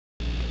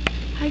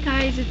Hi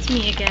guys, it's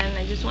me again.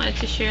 I just wanted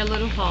to share a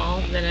little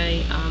haul that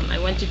I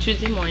went to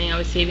Tuesday morning. I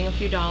was saving a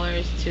few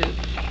dollars to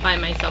buy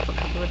myself a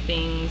couple of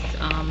things.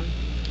 I'm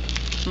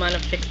on a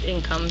fixed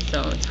income,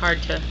 so it's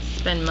hard to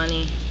spend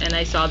money. And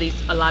I saw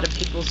a lot of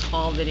people's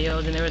haul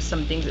videos, and there were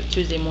some things at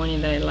Tuesday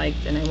morning that I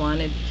liked and I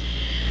wanted.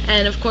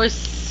 And of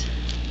course,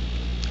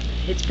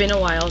 it's been a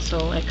while,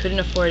 so I couldn't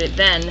afford it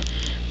then.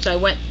 So I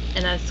went,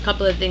 and a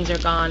couple of things are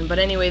gone. But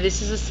anyway,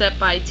 this is a set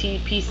by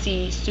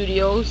TPC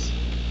Studios.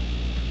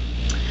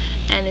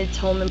 And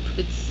it's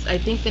I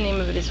think the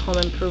name of it is Home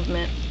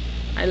Improvement.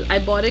 I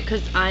bought it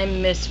because I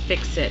miss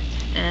Fix-It,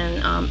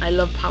 and I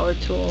love power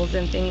tools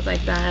and things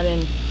like that,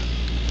 and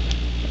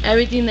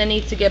everything that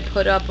needs to get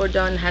put up or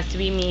done has to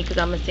be me because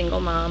I'm a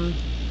single mom.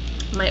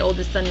 My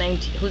oldest son,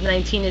 who's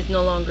 19, is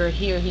no longer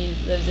here. He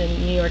lives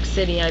in New York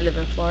City. I live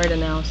in Florida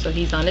now, so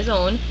he's on his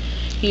own.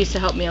 He used to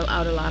help me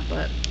out a lot,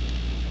 but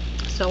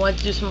so I wanted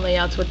to do some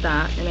layouts with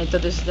that, and I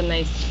thought this is a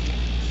nice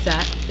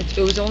set. It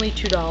was only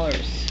 $2,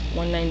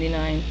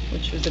 $1.99,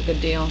 which was a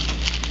good deal.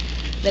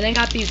 Then I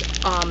got these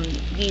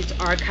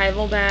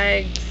archival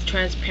bags,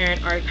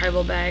 transparent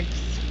archival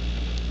bags.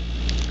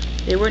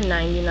 They were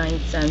 99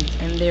 cents,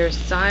 and their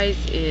size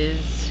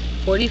is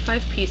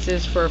 45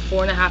 pieces for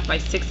 4.5 by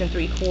 6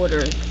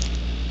 3/4.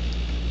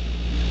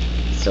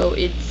 So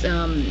it's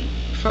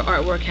for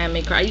artwork,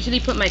 handmade card. I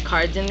usually put my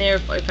cards in there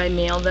if I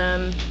mail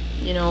them,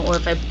 or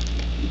if I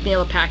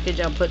mail a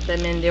package, I'll put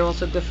them in. They're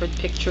also good for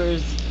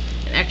pictures,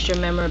 extra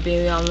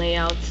memorabilia on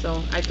layouts.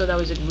 So I thought that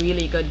was a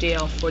really good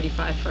deal.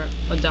 45 for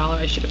 $1.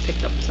 I should have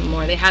picked up some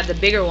more. They had the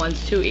bigger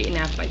ones too,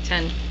 8.5 by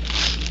 10.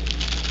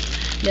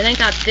 Then I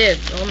got this.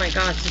 Oh my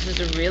gosh, this is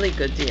a really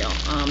good deal.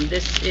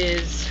 This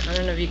is, I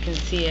don't know if you can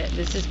see it,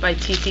 this is by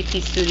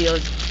TCP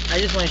Studios. I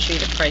just want to show you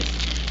the price.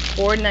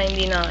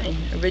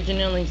 $4.99,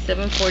 originally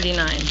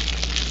 $7.49.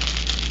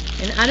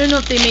 And I don't know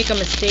if they make a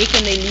mistake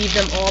and they leave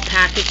them all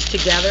packaged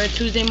together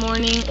Tuesday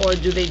morning, or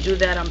do they do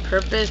that on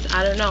purpose?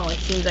 I don't know. It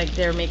seems like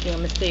they're making a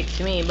mistake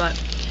to me,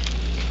 but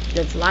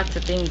there's lots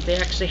of things. They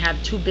actually have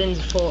 2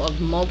 bins full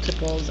of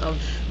multiples of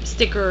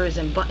stickers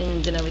and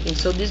buttons and everything.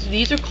 So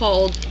these are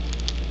called,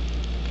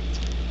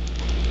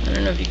 I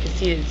don't know if you can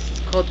see it,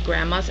 it's called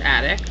Grandma's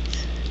Attic.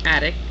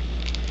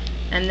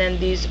 And then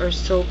these are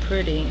so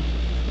pretty.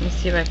 Let me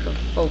see if I can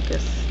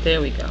focus. There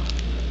we go.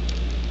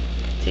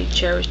 They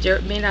cherish.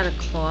 They're made out of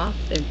cloth.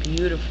 They're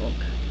beautiful.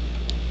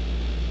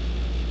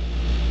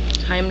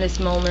 Timeless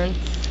moments.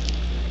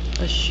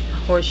 A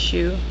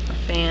horseshoe. A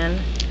fan.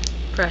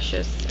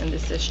 Precious. And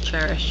this is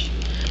cherish.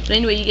 But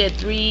anyway, you get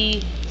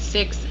 3,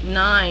 6,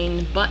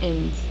 9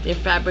 buttons. They're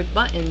fabric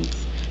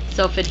buttons.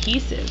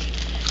 Self-adhesive.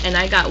 And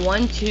I got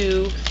 1,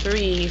 2,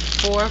 3,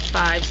 4,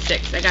 5,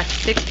 6. I got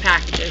 6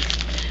 packages.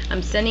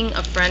 I'm sending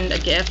a friend a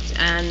gift,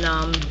 and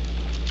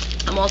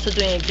I'm also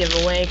doing a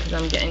giveaway because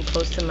I'm getting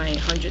close to my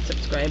 100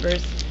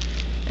 subscribers,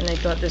 and I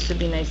thought this would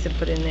be nice to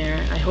put in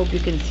there. I hope you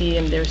can see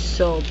them. They're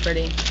so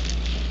pretty.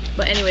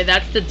 But anyway,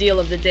 that's the deal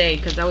of the day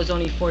because that was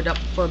only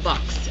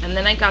 $4. And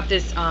then I got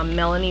this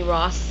Melanie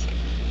Ross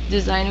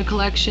designer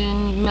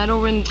collection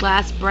metal rim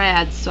glass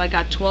brads. So I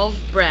got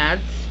 12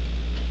 brads,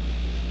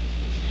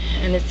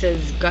 and it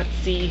says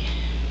gutsy,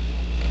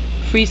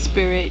 free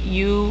spirit,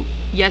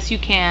 yes you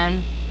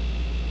can,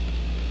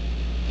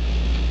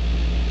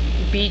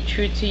 be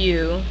true to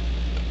you.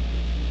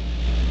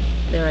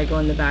 There I go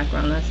in the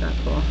background. That's not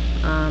cool.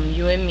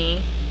 You and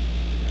me.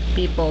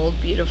 Be bold,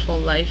 beautiful,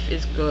 life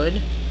is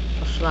good.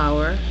 A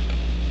flower.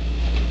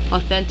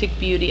 Authentic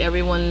beauty,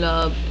 everyone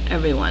love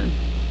everyone.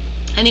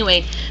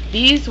 Anyway,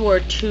 these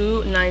were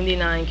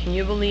 $2.99. Can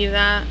you believe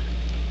that?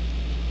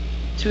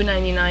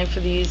 $2.99 for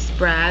these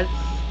brads.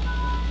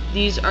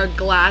 These are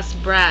glass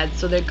brads,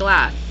 so they're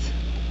glass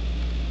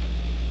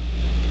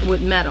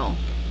with metal.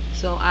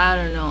 So I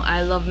don't know,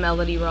 I love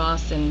Melody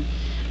Ross, and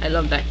I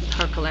love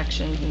her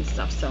collections and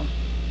stuff, so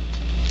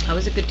that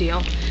was a good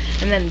deal.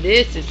 And then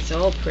this is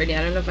so pretty.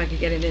 I don't know if I could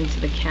get it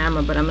into the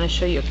camera, but I'm going to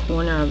show you a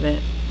corner of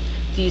it.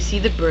 Do you see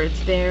the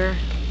birds there?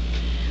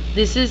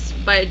 This is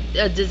by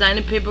a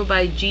designer paper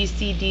by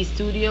GCD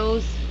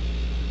Studios.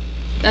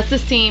 That's the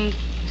same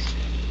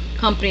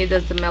company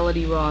that does the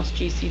Melody Ross,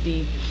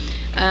 GCD.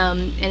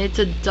 And it's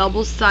a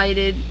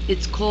double-sided,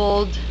 it's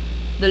called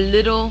the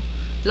Little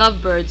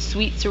Lovebird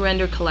Sweet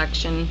Surrender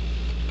Collection,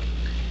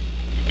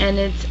 and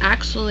it's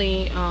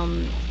actually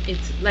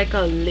it's like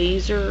a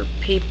laser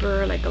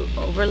paper, like an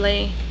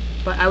overlay,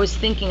 but I was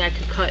thinking I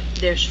could cut,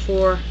 there's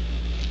four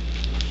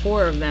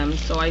of them,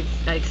 so I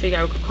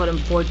figured I could cut them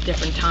 4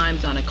 different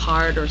times on a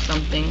card or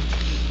something.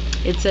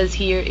 It says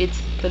here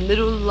it's the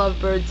Little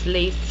Lovebirds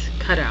lace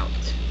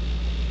cutout,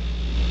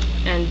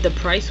 and the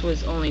price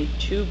was only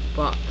 $2.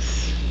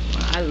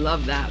 I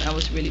love that. That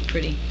was really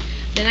pretty.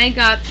 Then I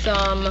got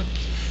some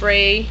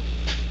fray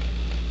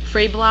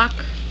block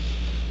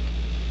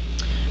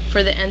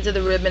for the ends of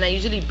the ribbon. I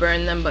usually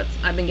burn them, but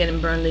I've been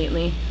getting burned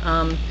lately.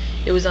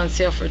 It was on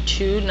sale for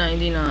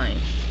 $2.99.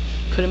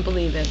 Couldn't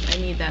believe it. I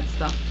need that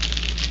stuff.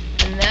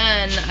 And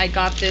then I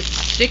got this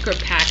sticker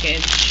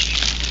package.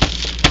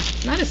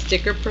 Not a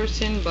sticker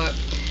person, but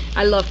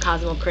I love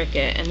Cosmo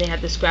Cricut, and they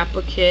had the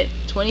scrapbook kit,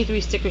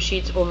 23 sticker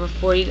sheets, over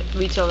 40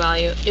 retail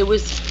value. It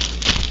was,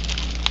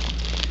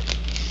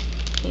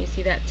 can you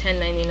see that?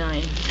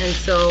 $10.99. And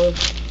so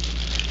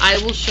I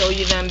will show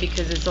you them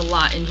because there's a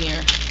lot in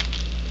here.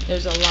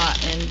 There's a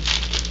lot, and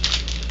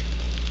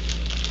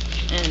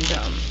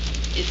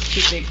it's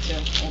too big to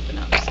open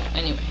up. So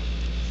anyway,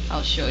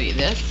 I'll show you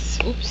this.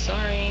 Oops,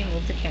 sorry,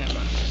 move the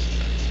camera.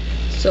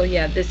 So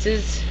yeah, this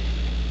is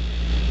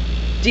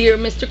Dear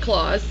Mr.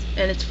 Claus,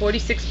 and it's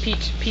 46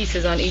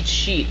 pieces on each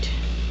sheet.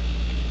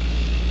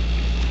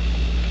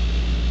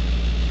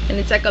 And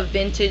it's like a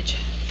vintage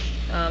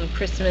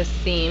Christmas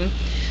theme.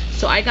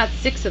 So I got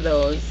 6 of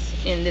those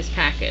in this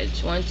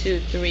package. 1, 2,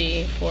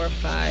 3, 4,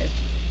 5,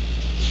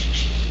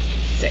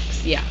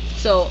 6. Yeah.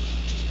 So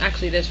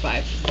actually there's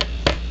 5.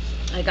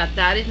 I got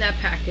that in that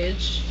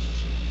package.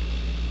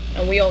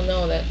 And we all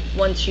know that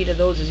one sheet of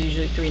those is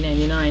usually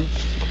 $3.99.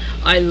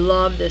 I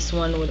love this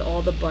one with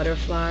all the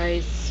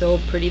butterflies. So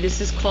pretty.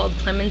 This is called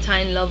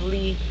Clementine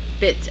Lovely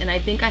Bits, and I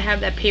think I have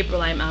that paper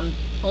line. I'm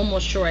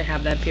almost sure I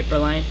have that paper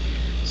line.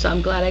 So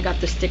I'm glad I got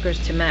the stickers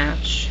to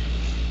match.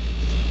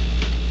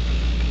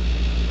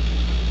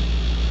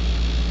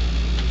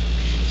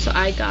 So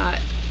I got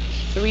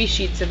 3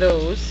 sheets of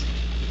those.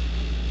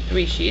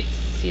 3 sheets.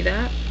 See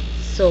that?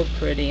 So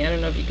pretty. I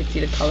don't know if you can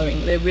see the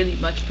coloring. They're really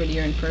much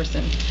prettier in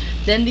person.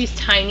 Then these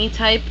tiny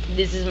type.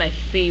 This is my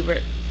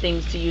favorite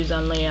things to use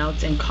on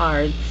layouts and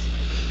cards.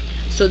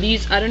 So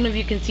these, I don't know if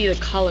you can see the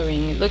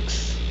coloring. It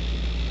looks,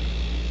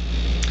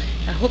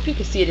 I hope you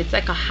can see it. It's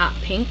like a hot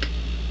pink.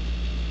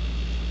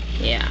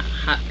 Yeah,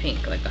 hot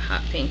pink, like a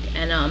hot pink.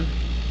 And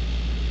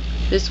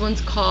this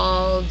one's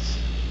called,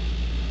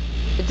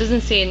 it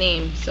doesn't say a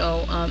name.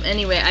 So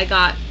anyway, I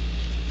got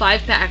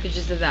 5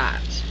 packages of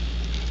that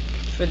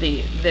for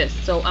this.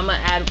 So I'm gonna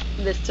add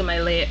this to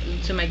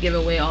my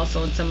giveaway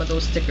also, and some of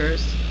those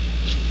stickers.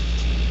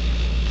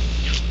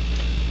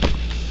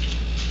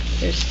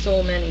 There's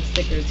so many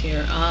stickers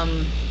here.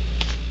 And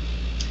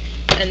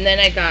then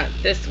I got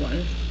this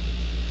one,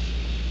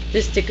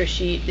 this sticker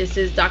sheet. This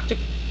is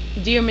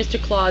Dear Mr.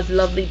 Claus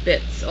Lovely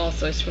Bits.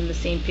 Also, it's from the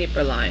same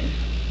paper line.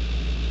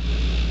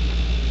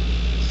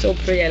 So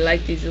pretty. I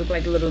like these. They look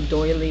like little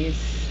doilies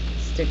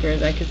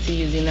stickers. I could see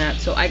using that.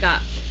 So I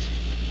got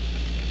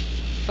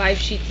 5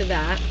 sheets of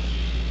that.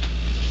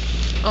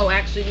 Oh,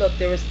 actually, look,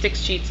 there was 6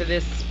 sheets of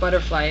this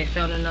butterfly. I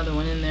found another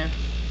one in there.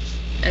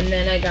 And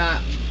then I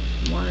got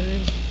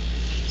 1,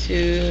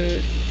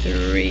 2,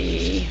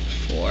 3,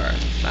 4,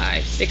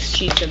 5, 6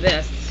 sheets of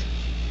this.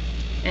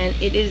 And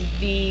it is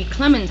the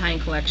Clementine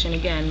collection.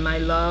 Again, my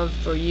love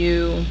for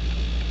you.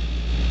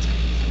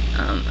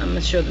 I'm going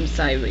to show them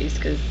sideways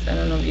because I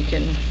don't know if you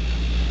can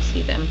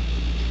see them.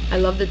 I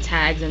love the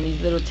tags and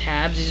these little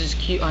tabs. It's just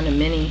cute on a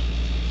mini.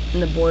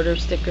 And the border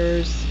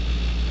stickers.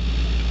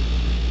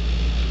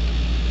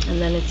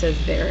 And then it says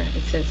there,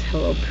 it says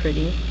hello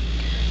pretty.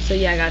 So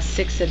yeah, I got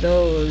 6 of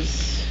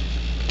those.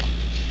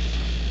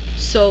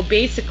 So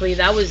basically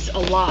that was a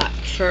lot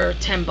for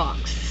 10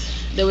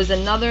 bucks. There was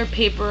another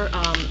paper,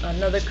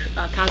 another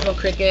Cosmo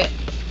Cricut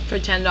for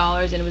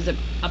 $10, and it was a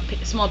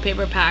small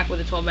paper pack with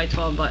a 12 by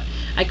 12, but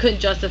I couldn't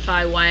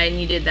justify why I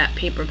needed that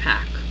paper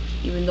pack,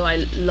 even though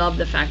I love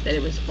the fact that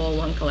it was all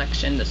one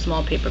collection, the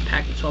small paper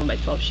pack, the 12 by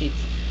 12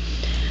 sheets.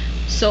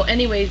 So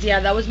anyways, yeah,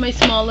 that was my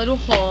small little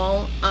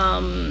haul.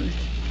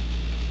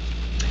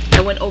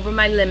 I went over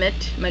my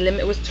limit. My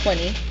limit was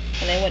 20,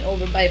 and I went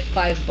over by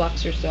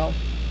 $5 or so.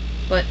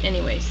 But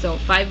anyway, so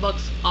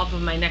 $5 off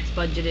of my next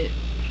budgeted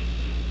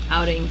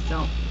outing.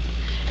 So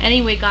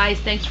anyway, guys,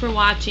 thanks for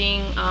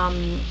watching.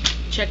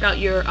 Check out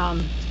your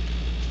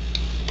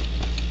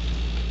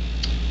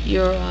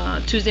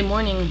Tuesday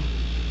morning.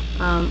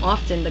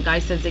 Often the guy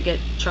says they get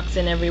trucks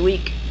in every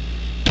week,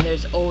 and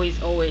there's always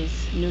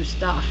new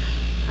stuff.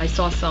 I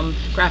saw some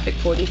Graphic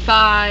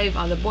 45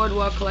 on the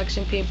Boardwalk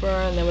collection paper,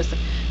 and there was a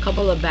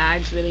couple of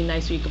bags really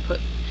nice where you could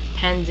put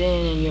pens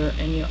in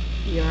and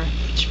your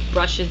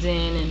brushes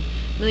in, and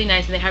really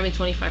nice. And they're having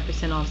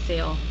 25% off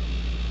sale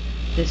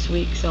this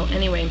week. So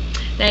anyway,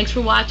 thanks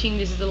for watching.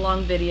 This is a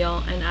long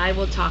video, and I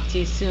will talk to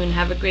you soon.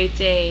 Have a great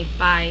day.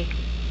 Bye.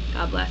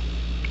 God bless.